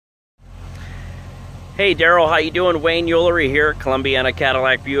Hey Daryl, how you doing? Wayne Ulery here, Columbiana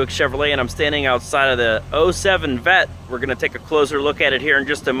Cadillac Buick Chevrolet, and I'm standing outside of the 07 Vet. We're going to take a closer look at it here in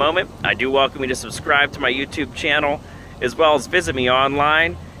just a moment. I do welcome you to subscribe to my YouTube channel, as well as visit me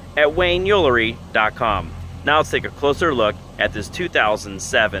online at wayneulery.com. Now let's take a closer look at this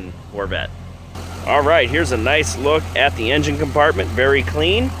 2007 Corvette. Alright, here's a nice look at the engine compartment. Very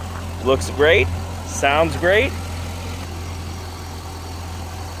clean, looks great, sounds great.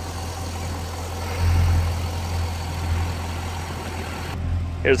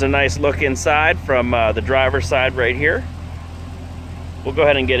 Here's a nice look inside from the driver's side right here. We'll go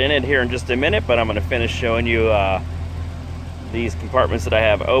ahead and get in it here in just a minute, but I'm going to finish showing you these compartments that I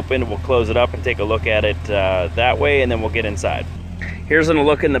have open. We'll close it up and take a look at it that way, and then we'll get inside. Here's a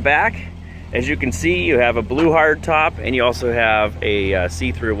look in the back. As you can see, you have a blue hard top, and you also have a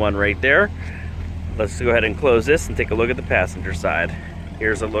see-through one right there. Let's go ahead and close this and take a look at the passenger side.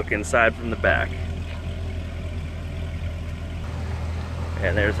 Here's a look inside from the back.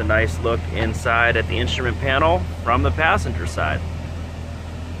 And there's a nice look inside at the instrument panel from the passenger side.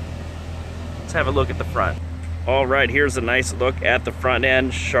 Let's have a look at the front. All right, here's a nice look at the front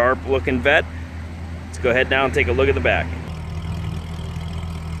end, sharp looking Vet. Let's go ahead now and take a look at the back.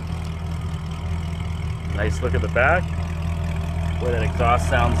 Nice look at the back. Boy, that exhaust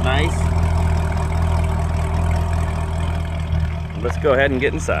sounds nice. Let's go ahead and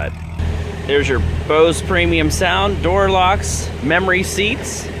get inside. There's your Bose premium sound, door locks, memory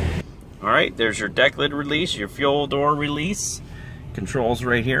seats. All right, there's your deck lid release, your fuel door release. Controls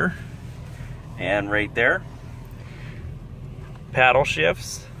right here and right there. Paddle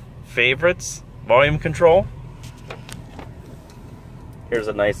shifts, favorites, volume control. Here's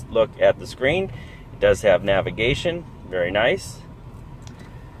a nice look at the screen. It does have navigation, very nice.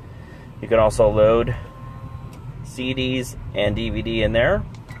 You can also load CDs and DVD in there.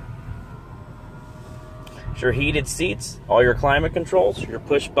 Your heated seats, all your climate controls, your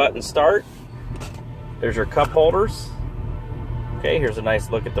push button start. There's your cup holders. Okay, here's a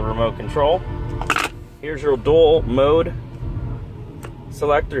nice look at the remote control. Here's your dual mode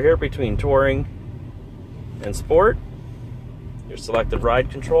selector here between touring and sport. Your selective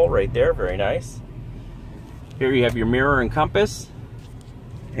ride control right there, very nice. Here you have your mirror and compass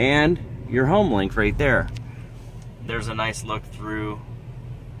and your home link right there. There's a nice look through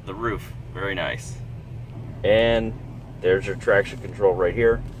the roof, very nice. And there's your traction control right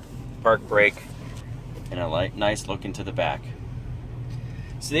here, park brake, and a nice look into the back.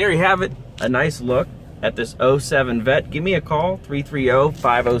 So there you have it, a nice look at this 07 Vet. Give me a call,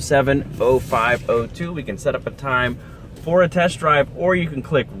 330-507-0502. We can set up a time for a test drive, or you can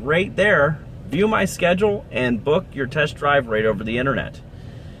click right there, view my schedule, and book your test drive right over the internet.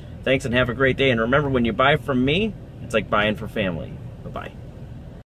 Thanks and have a great day. And remember, when you buy from me, it's like buying for family. Bye-bye.